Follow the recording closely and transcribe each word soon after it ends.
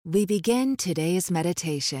We begin today's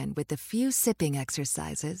meditation with a few sipping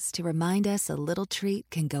exercises to remind us a little treat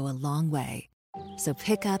can go a long way. So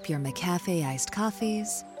pick up your McCafe iced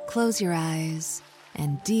coffees, close your eyes,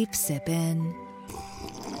 and deep sip in.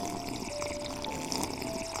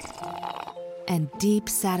 And deep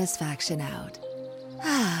satisfaction out.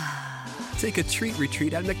 Take a treat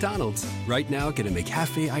retreat at McDonald's. Right now, get a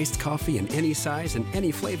McCafe iced coffee in any size and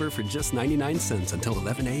any flavor for just 99 cents until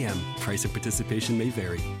 11 a.m. Price of participation may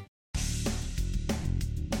vary.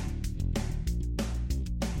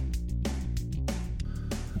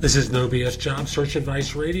 This is No BS Job Search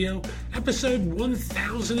Advice Radio, episode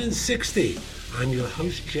 1060. I'm your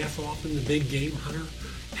host, Jeff Altman, the Big Game Hunter,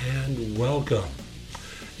 and welcome.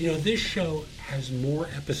 You know, this show has more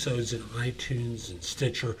episodes in iTunes and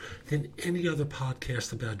Stitcher than any other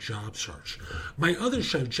podcast about job search. My other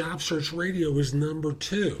show, Job Search Radio, is number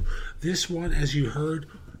 2. This one, as you heard,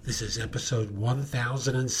 this is episode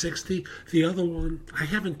 1060. The other one, I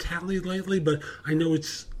haven't tallied lately, but I know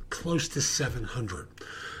it's close to 700.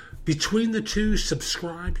 Between the two,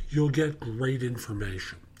 subscribe, you'll get great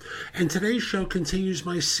information. And today's show continues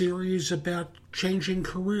my series about changing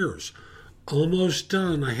careers. Almost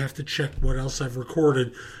done. I have to check what else I've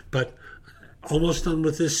recorded, but almost done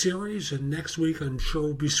with this series, and next week I'm sure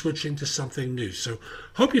we'll be switching to something new. So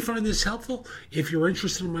hope you find this helpful. If you're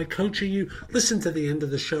interested in my coaching you, listen to the end of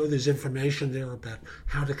the show. There's information there about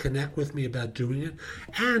how to connect with me about doing it.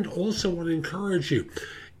 And also want to encourage you,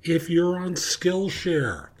 if you're on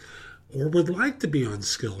Skillshare or would like to be on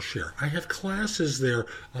Skillshare, I have classes there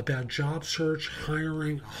about job search,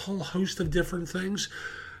 hiring, a whole host of different things.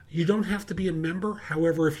 You don't have to be a member.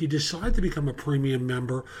 However, if you decide to become a premium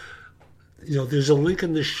member, you know, there's a link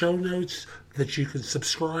in the show notes that you can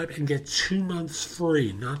subscribe and get 2 months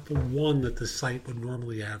free, not the one that the site would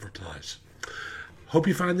normally advertise. Hope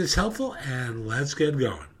you find this helpful, and let's get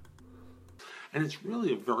going. And it's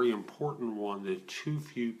really a very important one that too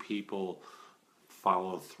few people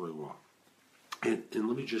follow through on. And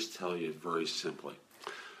let me just tell you very simply,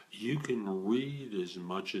 you can read as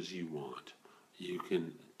much as you want. You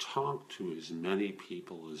can talk to as many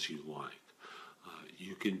people as you like.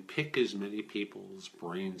 You can pick as many people's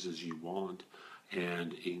brains as you want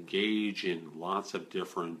and engage in lots of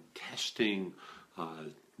different testing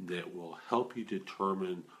that will help you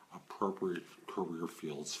determine appropriate career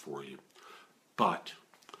fields for you. But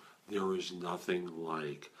there is nothing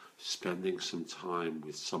like spending some time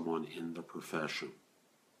with someone in the profession.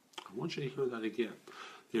 I want you to hear that again.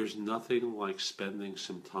 There's nothing like spending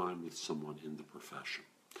some time with someone in the profession.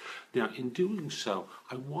 Now, in doing so,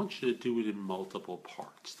 I want you to do it in multiple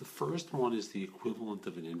parts. The first one is the equivalent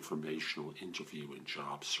of an informational interview in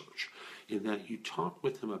job search, in that you talk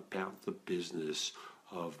with them about the business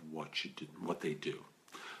of what you do, what they do,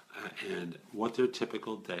 and what their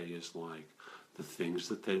typical day is like, the things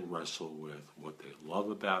that they wrestle with, what they love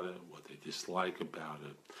about it, what they dislike about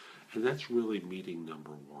it. And that's really meeting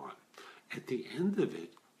number one. At the end of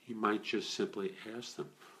it, you might just simply ask them,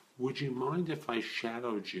 would you mind if I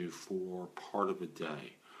shadowed you for part of a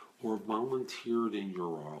day or volunteered in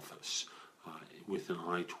your office with an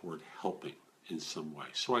eye toward helping in some way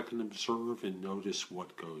so I can observe and notice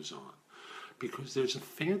what goes on? Because there's a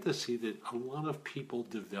fantasy that a lot of people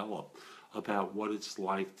develop about what it's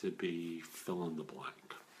like to be fill in the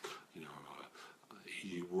blank. You know,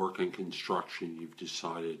 you work in construction, you've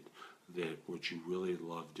decided that what you really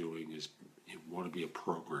love doing is you want to be a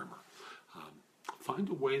programmer. Find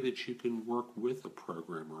a way that you can work with a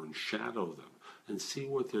programmer and shadow them and see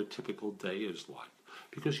what their typical day is like.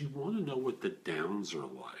 Because you want to know what the downs are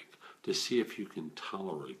like to see if you can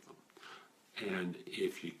tolerate them. And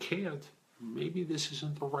if you can't, maybe this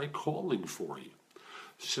isn't the right calling for you.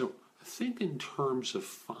 So think in terms of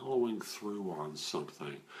following through on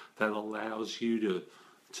something that allows you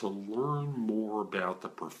to learn more about the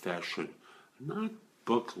profession, not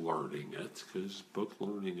book learning it, because book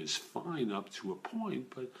learning is fine up to a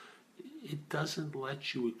point, but it doesn't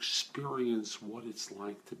let you experience what it's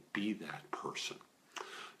like to be that person.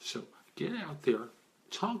 So get out there,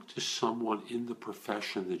 talk to someone in the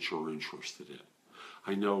profession that you're interested in.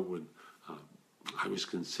 I know when I was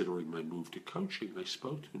considering my move to coaching, I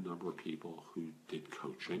spoke to a number of people who did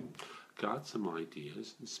coaching, got some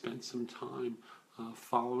ideas, and spent some time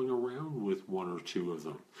following around with one or two of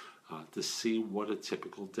them to see what a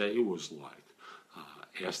typical day was like.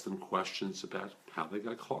 Ask them questions about how they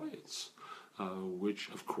got clients, which,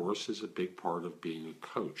 of course, is a big part of being a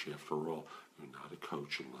coach. After all, you're not a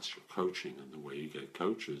coach unless you're coaching, and the way you get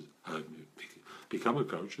coaches, become a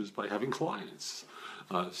coach is by having clients.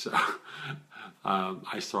 So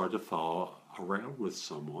I started to follow around with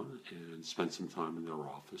someone and spend some time in their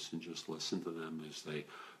office and just listen to them as they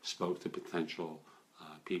spoke to potential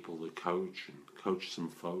people to coach and coached some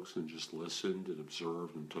folks and just listened and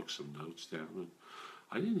observed and took some notes down. And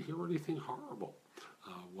I didn't hear anything horrible.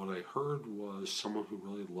 What I heard was someone who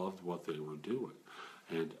really loved what they were doing.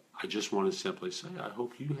 And I just want to simply say, I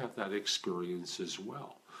hope you have that experience as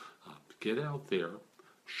well. Get out there,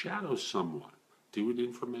 shadow someone, do an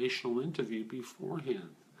informational interview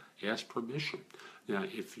beforehand, ask permission. Now,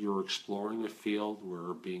 if you're exploring a field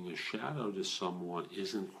where being a shadow to someone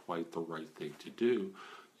isn't quite the right thing to do,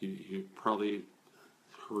 you probably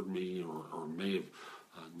heard me or may have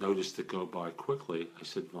noticed it go by quickly. I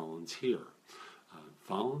said volunteer.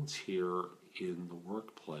 Volunteer in the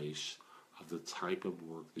workplace of the type of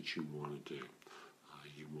work that you want to do.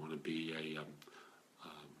 You want to be a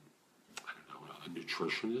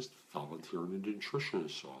nutritionist, volunteer in a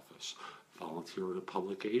nutritionist's office. Volunteer at a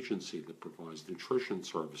public agency that provides nutrition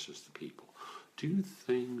services to people. Do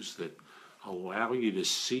things that allow you to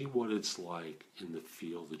see what it's like in the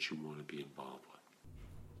field that you want to be involved with.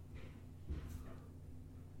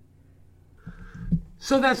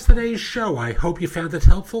 So that's today's show. I hope you found it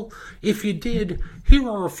helpful. If you did, here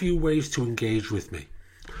are a few ways to engage with me.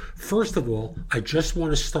 First of all, I just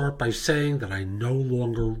want to start by saying that I no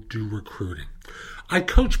longer do recruiting. I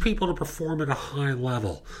coach people to perform at a high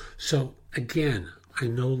level. So again, I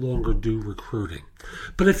no longer do recruiting.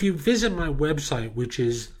 But if you visit my website, which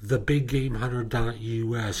is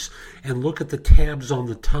thebiggamehunter.us, and look at the tabs on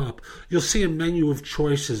the top, you'll see a menu of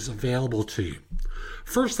choices available to you.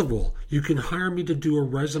 First of all, you can hire me to do a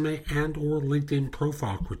resume and or LinkedIn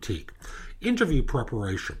profile critique, interview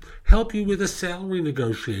preparation, help you with a salary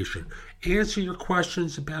negotiation, answer your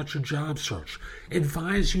questions about your job search,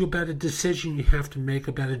 advise you about a decision you have to make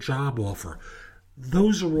about a job offer.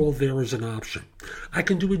 Those are all there as an option. I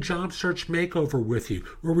can do a job search makeover with you,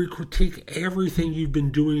 where we critique everything you've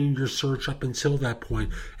been doing in your search up until that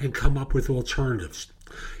point and come up with alternatives.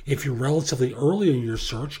 If you're relatively early in your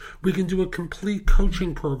search, we can do a complete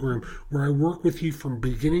coaching program where I work with you from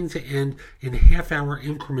beginning to end in half-hour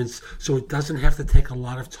increments so it doesn't have to take a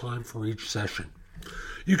lot of time for each session.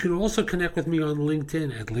 You can also connect with me on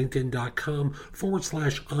LinkedIn at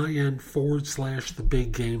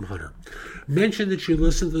linkedin.com/IN/thebiggamehunter. Mention that you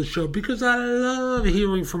listen to the show because I love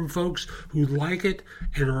hearing from folks who like it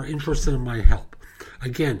and are interested in my help.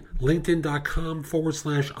 Again,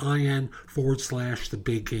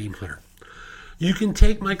 linkedin.com/IN/thebiggamehunter. You can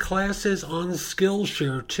take my classes on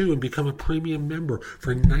Skillshare too and become a premium member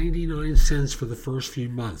for 99 cents for the first few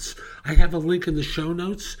months. I have a link in the show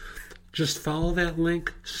notes. Just follow that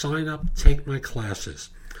link, sign up, take my classes.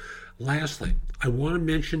 Lastly, I want to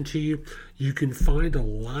mention to you, you can find a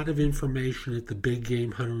lot of information at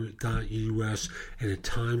thebiggamehunter.us, and at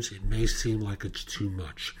times it may seem like it's too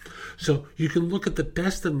much. So you can look at the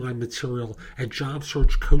best of my material at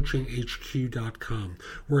JobSearchCoachingHQ.com,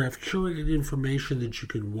 where I've curated information that you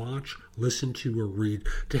can watch, listen to, or read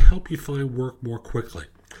to help you find work more quickly.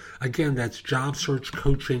 Again, that's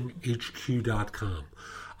JobSearchCoachingHQ.com.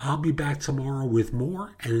 I'll be back tomorrow with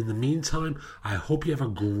more, and in the meantime, I hope you have a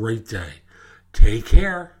great day. Take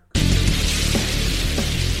care.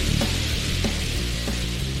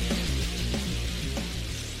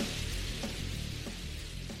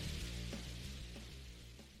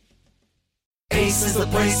 Ace is the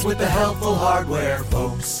place with the helpful hardware,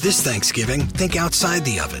 folks. This Thanksgiving, think outside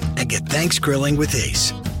the oven and get Thanks Grilling with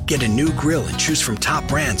Ace. Get a new grill and choose from top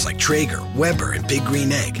brands like Traeger, Weber, and Big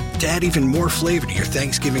Green Egg to add even more flavor to your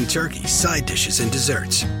Thanksgiving turkey, side dishes, and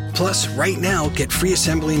desserts. Plus, right now, get free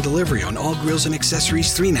assembly and delivery on all grills and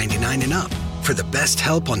accessories $3.99 and up. For the best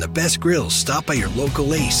help on the best grills, stop by your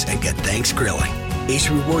local Ace and get Thanks Grilling. Ace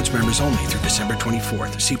Rewards members only through December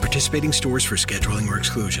 24th. See participating stores for scheduling or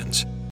exclusions.